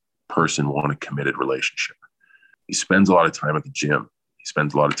this person want a committed relationship? He spends a lot of time at the gym. He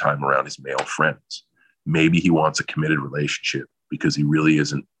spends a lot of time around his male friends. Maybe he wants a committed relationship because he really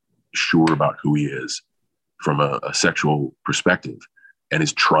isn't sure about who he is from a sexual perspective and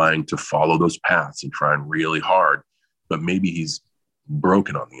is trying to follow those paths and trying really hard, but maybe he's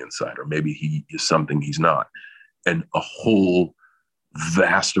broken on the inside, or maybe he is something he's not. And a whole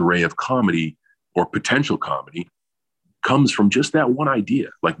vast array of comedy or potential comedy comes from just that one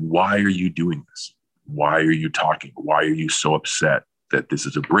idea. Like, why are you doing this? Why are you talking? Why are you so upset that this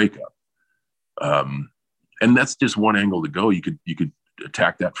is a breakup? And that's just one angle to go. You could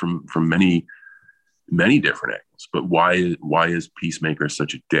attack that from many different angles. But why is Peacemaker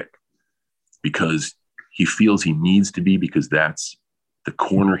such a dick? Because he feels he needs to be, because that's the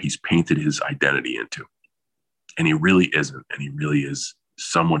corner he's painted his identity into. And he really isn't. And he really is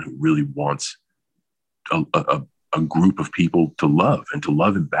someone who really wants a group of people to love and to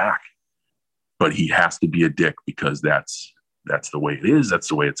love him back. But he has to be a dick because that's the way it is. That's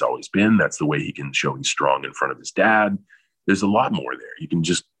the way it's always been. That's the way he can show he's strong in front of his dad. There's a lot more there. You can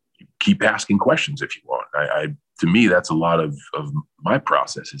just keep asking questions if you want. To me, that's a lot of my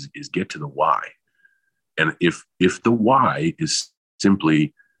process is get to the why. And if the why is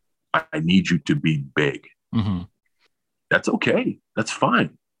simply, I need you to be big, mm-hmm. That's okay. That's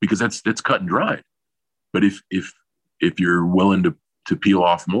fine, because that's cut and dried. But if you're willing to peel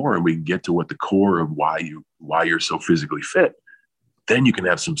off more and we can get to what the core of why you're so physically fit, then you can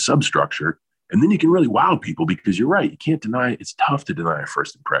have some substructure, and then you can really wow people, because you're right. You can't deny, it's tough to deny a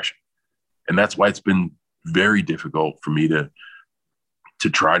first impression. And that's why it's been very difficult for me to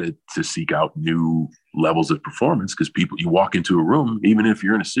try to seek out new levels of performance, because people, you walk into a room, even if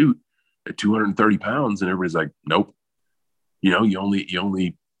you're in a suit at 230 pounds, and everybody's like, nope, you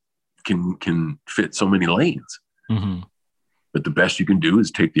only can fit so many lanes. Mm-hmm. But the best you can do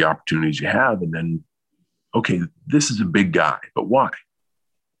is take the opportunities you have, and then, okay, this is a big guy, but why?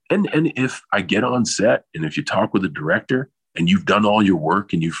 And if I get on set, and if you talk with the director and you've done all your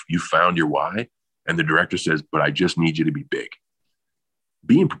work and you've found your why, and the director says, but I just need you to be big.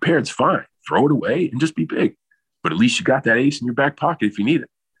 Being prepared is fine. Throw it away and just be big. But at least you got that ace in your back pocket if you need it.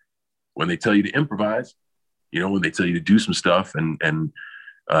 When they tell you to improvise, when they tell you to do some stuff and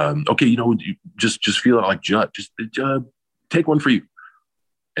okay, you just feel it like Judd. Just take one for you.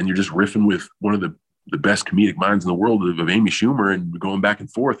 And you're just riffing with one of the best comedic minds in the world of Amy Schumer, and going back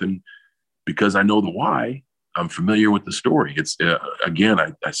and forth. And because I know the why, I'm familiar with the story. It's again,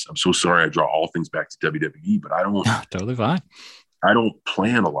 I'm so sorry I draw all things back to WWE, but I don't totally fine. I don't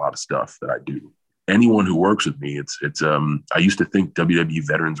plan a lot of stuff that I do. Anyone who works with me, it's I used to think WWE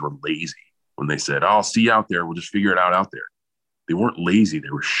veterans were lazy when they said, I'll see you out there. We'll just figure it out there. They weren't lazy.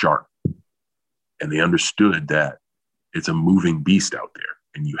 They were sharp. And they understood that it's a moving beast out there.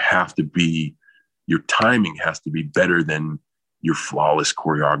 And your timing has to be better than your flawless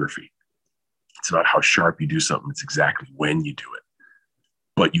choreography. It's not how sharp you do something. It's exactly when you do it.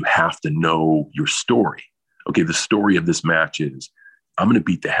 But you have to know your story. Okay, the story of this match is, I'm going to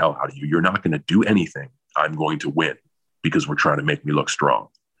beat the hell out of you. You're not going to do anything. I'm going to win because we're trying to make me look strong.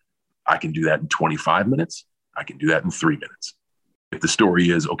 I can do that in 25 minutes. I can do that in 3 minutes. If the story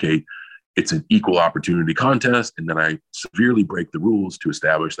is, okay, it's an equal opportunity contest, and then I severely break the rules to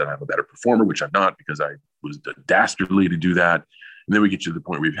establish that I'm a better performer, which I'm not, because I was dastardly to do that. And then we get to the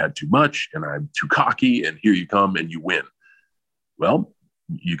point where we've had too much and I'm too cocky, and here you come and you win. Well,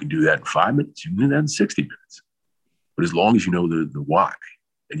 you can do that in 5 minutes. You can do that in 60 minutes. But as long as you know the why,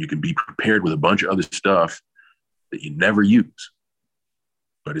 and you can be prepared with a bunch of other stuff that you never use,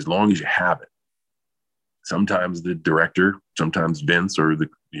 but as long as you have it, sometimes the director, sometimes Vince or the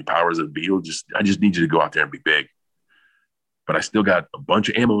powers that be I just need you to go out there and be big. But I still got a bunch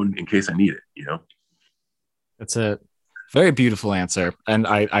of ammo in case I need it, That's a very beautiful answer. And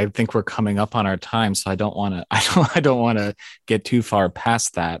I think we're coming up on our time, so I don't want to get too far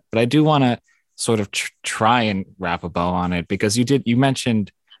past that. But I do want to sort of try and wrap a bow on it, because you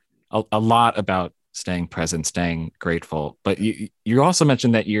mentioned a lot about staying present, staying grateful, but you also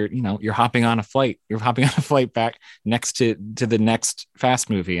mentioned that you're hopping on a flight. You're hopping on a flight back next to the next Fast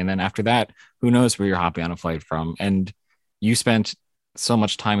movie, and then after that, who knows where you're hopping on a flight from? And you spent so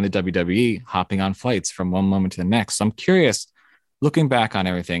much time in the WWE hopping on flights from one moment to the next. So I'm curious, looking back on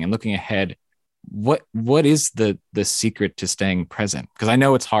everything and looking ahead, what is the secret to staying present? Because I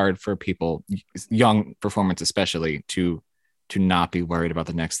know it's hard for people, young performers especially, to not be worried about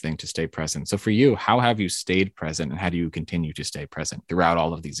the next thing, to stay present. So for you, how have you stayed present, and how do you continue to stay present throughout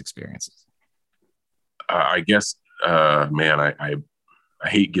all of these experiences? I guess, man, I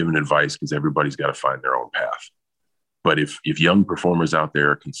hate giving advice, because everybody's got to find their own path. But if young performers out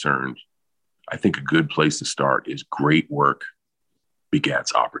there are concerned, I think a good place to start is great work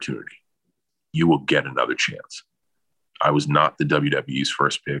begets opportunity. You will get another chance. I was not the WWE's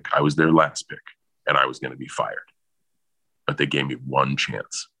first pick. I was their last pick, and I was going to be fired. But they gave me one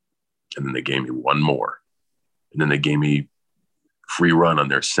chance, and then they gave me one more. And then they gave me free run on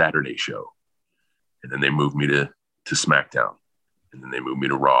their Saturday show. And then they moved me to SmackDown. And then they moved me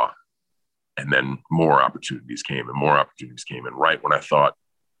to Raw. And then more opportunities came and more opportunities came. And right when I thought,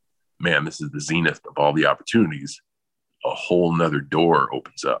 man, this is the zenith of all the opportunities, a whole nother door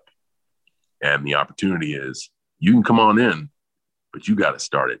opens up. And the opportunity is, you can come on in, but you got to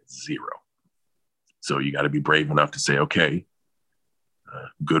start at zero. So you got to be brave enough to say, okay,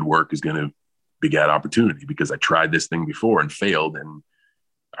 good work is going to beget opportunity, because I tried this thing before and failed. And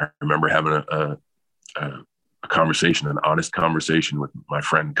I remember having a conversation, an honest conversation with my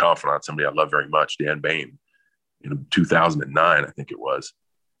friend and confidant, somebody I love very much, Dan Bain, in 2009, I think it was.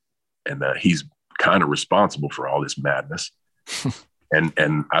 And he's kind of responsible for all this madness.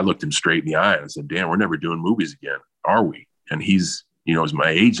 And I looked him straight in the eye and I said, Dan, we're never doing movies again, are we? And he's, is my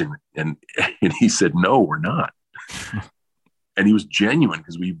agent. And he said, no, we're not. And he was genuine,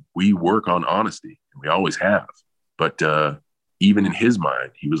 because we work on honesty, and we always have. But even in his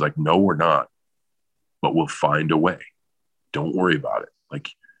mind, he was like, no, we're not, but we'll find a way. Don't worry about it. Like,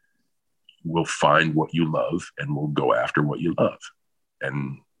 we'll find what you love and we'll go after what you love.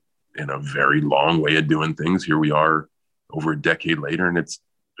 And in a very long way of doing things, here we are over a decade later. And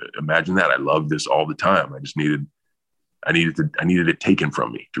imagine that. I love this all the time. I just needed it taken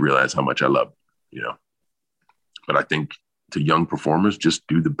from me to realize how much I love it, But I think to young performers, just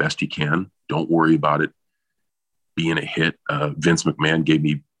do the best you can. Don't worry about it being a hit. Vince McMahon gave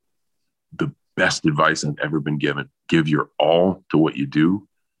me the best advice I've ever been given. Give your all to what you do.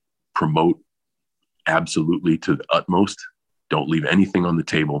 Promote absolutely to the utmost. Don't leave anything on the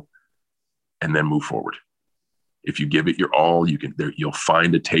table, and then move forward. If you give it your all, you'll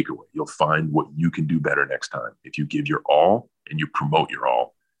find a takeaway. You'll find what you can do better next time. If you give your all and you promote your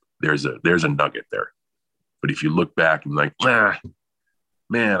all, there's a nugget there. But if you look back and like,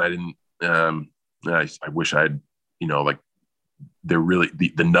 man, I didn't, I wish I'd, the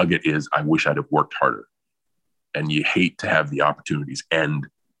nugget is, I wish I'd have worked harder. And you hate to have the opportunities end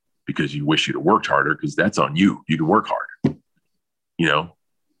because you wish you'd have worked harder, because that's on you. You can work hard,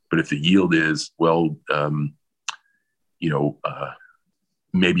 but if the yield is,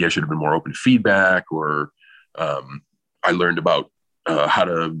 maybe I should have been more open to feedback, or I learned about how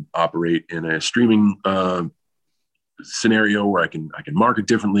to operate in a streaming scenario where I can market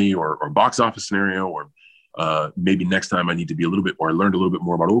differently, or box office scenario, or maybe next time I need to be a little bit, or I learned a little bit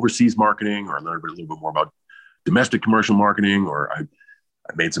more about overseas marketing, or I learned a little bit more about domestic commercial marketing, or I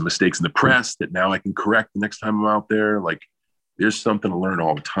made some mistakes in the press that now I can correct the next time I'm out there. Like, there's something to learn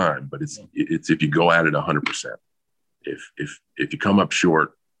all the time, but it's if you go at it 100%. If you come up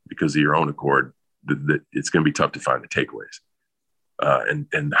short because of your own accord, it's going to be tough to find the takeaways.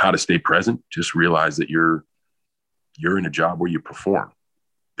 And how to stay present, just realize that you're in a job where you perform.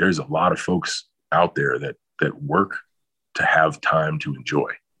 There's a lot of folks out there that work to have time to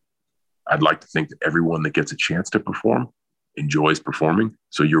enjoy. I'd like to think that everyone that gets a chance to perform enjoys performing.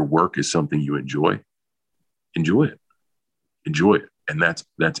 So your work is something you enjoy. Enjoy it. Enjoy it. And that's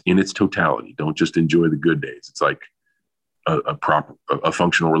in its totality. Don't just enjoy the good days. It's like a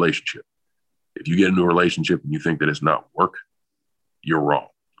functional relationship. If you get into a relationship and you think that it's not work, you're wrong.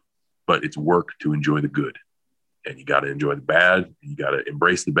 But it's work to enjoy the good. And you got to enjoy the bad. You got to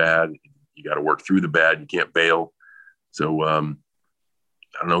embrace the bad. You got to work through the bad. You can't bail. So, I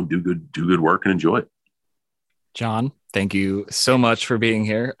don't know, do good work and enjoy it. John, thank you so much for being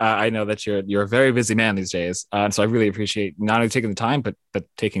here. I know that you're a very busy man these days. So I really appreciate not only taking the time, but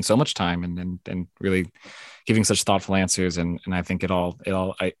taking so much time and really giving such thoughtful answers. And I think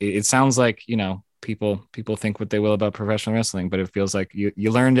it sounds like, people think what they will about professional wrestling, but it feels like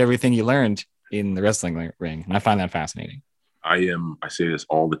you learned everything you learned in the wrestling ring. And I find that fascinating. I say this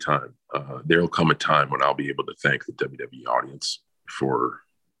all the time. There'll come a time when I'll be able to thank the WWE audience for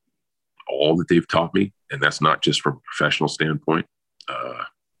all that they've taught me. And that's not just from a professional standpoint.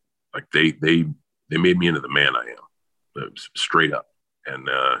 Like they made me into the man I am, straight up. And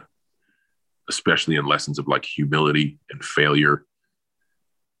especially in lessons of like humility and failure,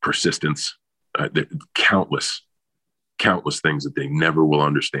 persistence, countless things that they never will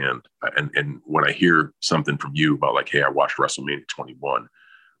understand. And when I hear something from you about like, hey, I watched WrestleMania 21,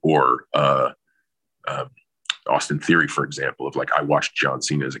 or Austin Theory, for example, of like, I watched John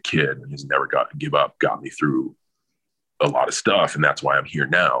Cena as a kid and he's never got me through a lot of stuff. And that's why I'm here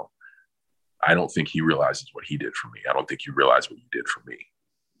now. I don't think he realizes what he did for me. I don't think you realize what you did for me.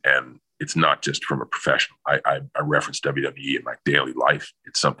 And it's not just from a professional. I reference WWE in my daily life.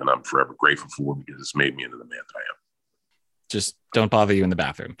 It's something I'm forever grateful for because it's made me into the man that I am. Just don't bother you in the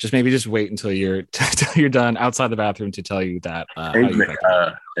bathroom. Just wait until you're done outside the bathroom to tell you that.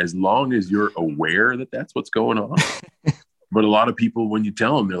 As long as you're aware that that's what's going on. But a lot of people, when you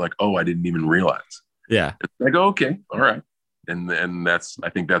tell them, they're like, "Oh, I didn't even realize." Yeah. It's like, oh, okay, all right. And I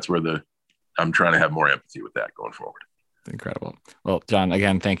think that's where I'm trying to have more empathy with that going forward. Incredible. Well, John,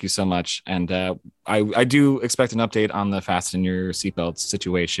 again, thank you so much. And I do expect an update on the fasten your seatbelts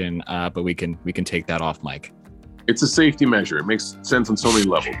situation, but we can take that off mic. It's a safety measure. It makes sense on so many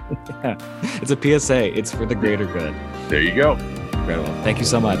levels. Yeah. It's a PSA. It's for the greater good. There you go. Incredible. Thank you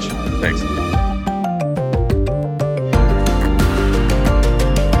so much. Thanks.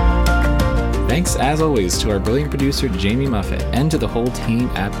 Thanks, as always, to our brilliant producer, Jamie Muffett, and to the whole team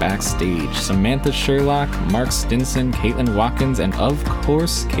at Backstage. Samantha Sherlock, Mark Stinson, Caitlin Watkins, and of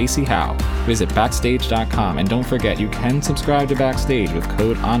course, Casey Howe. Visit Backstage.com, and don't forget, you can subscribe to Backstage with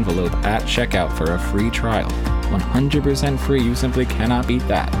code ENVELOPE at checkout for a free trial. 100% free, you simply cannot beat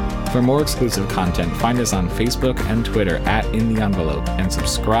that. For more exclusive content, find us on Facebook and Twitter at In the Envelope, and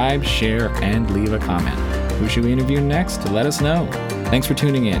subscribe, share, and leave a comment. Who should we interview next? Let us know. Thanks for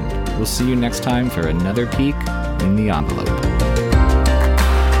tuning in. We'll see you next time for another peek in the envelope.